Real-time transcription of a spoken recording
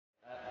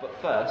But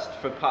first,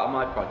 for part of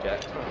my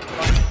project,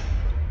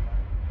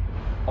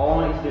 all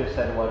I need to do is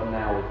say the word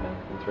now with me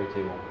in 3,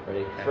 2, 1.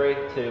 Ready?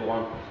 3, 2,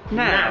 1.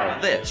 Now!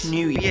 This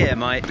new year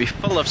might be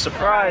full of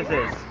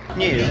surprises,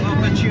 new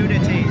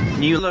opportunities,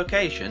 new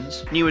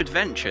locations, new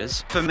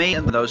adventures for me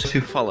and those who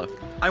follow.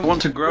 I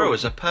want to grow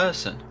as a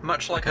person,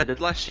 much like I did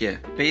last year.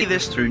 Be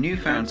this through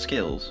newfound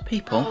skills,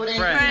 people,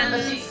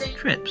 friends,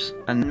 trips,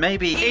 and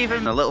maybe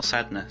even a little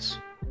sadness.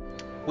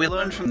 We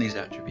learn from these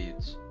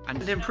attributes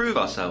and improve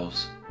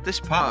ourselves. This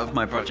part of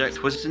my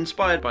project was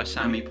inspired by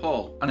Sammy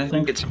Paul, and I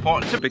think it's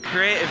important to be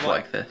creative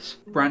like this.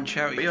 Branch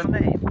out your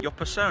name, your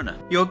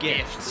persona, your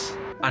gifts,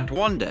 and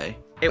one day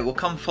it will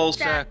come full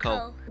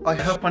circle. I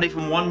hope not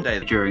even one day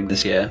during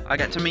this year I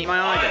get to meet my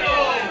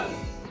idols.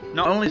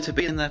 Not only to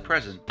be in their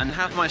presence and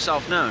have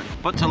myself known,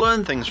 but to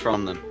learn things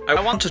from them.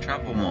 I want to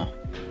travel more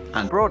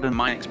and broaden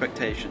my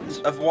expectations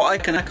of what I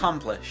can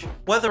accomplish.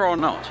 Whether or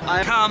not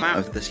I come out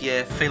of this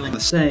year feeling the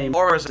same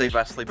or as a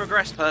vastly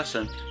progressed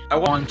person, I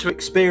want to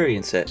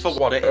experience it for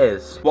what it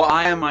is. What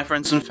I and my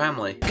friends and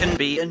family can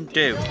be and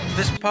do.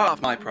 This part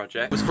of my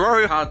project was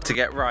very hard to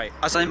get right,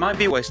 as I might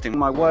be wasting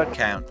my word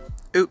count.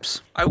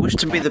 Oops, I wish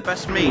to be the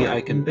best me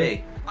I can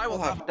be. I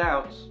will have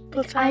doubts,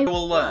 but I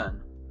will learn.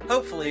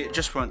 Hopefully it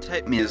just won't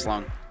take me as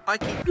long. I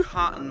keep your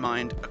heart and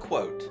mind a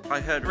quote I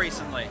heard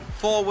recently.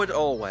 Forward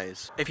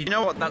always. If you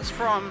know what that's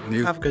from,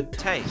 you have good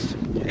taste.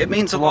 It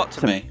means a lot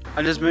to me,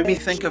 and has made me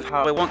think of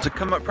how I want to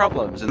come at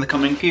problems in the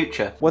coming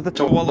future. Whether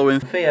to wallow in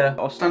fear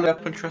or stand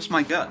up and trust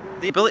my gut.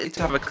 The ability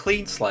to have a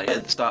clean slate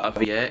at the start of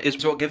the year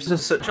is what gives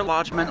us such a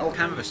large mental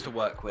canvas to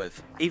work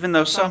with. Even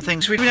though some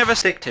things we never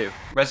stick to.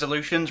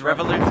 Resolutions,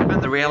 revolution,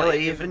 and the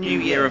reality of a new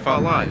year of our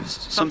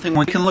lives. Something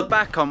we can look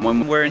back on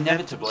when we're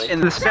inevitably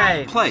in the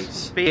same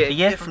place. Be it a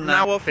year from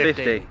now or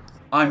 50.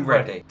 I'm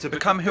ready to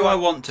become who I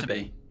want to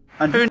be.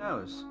 And who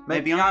knows,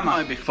 maybe I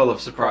might be full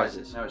of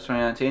surprises. Now it's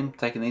 2019,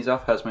 taking these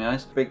off, hurts my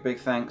eyes. Big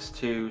thanks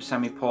to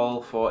Sammy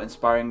Paul for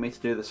inspiring me to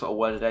do this sort of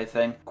word a day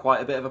thing. Quite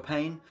a bit of a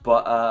pain,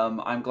 but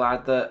I'm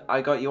glad that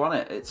I got you on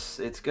it.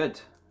 It's good.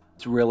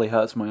 It really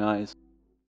hurts my eyes.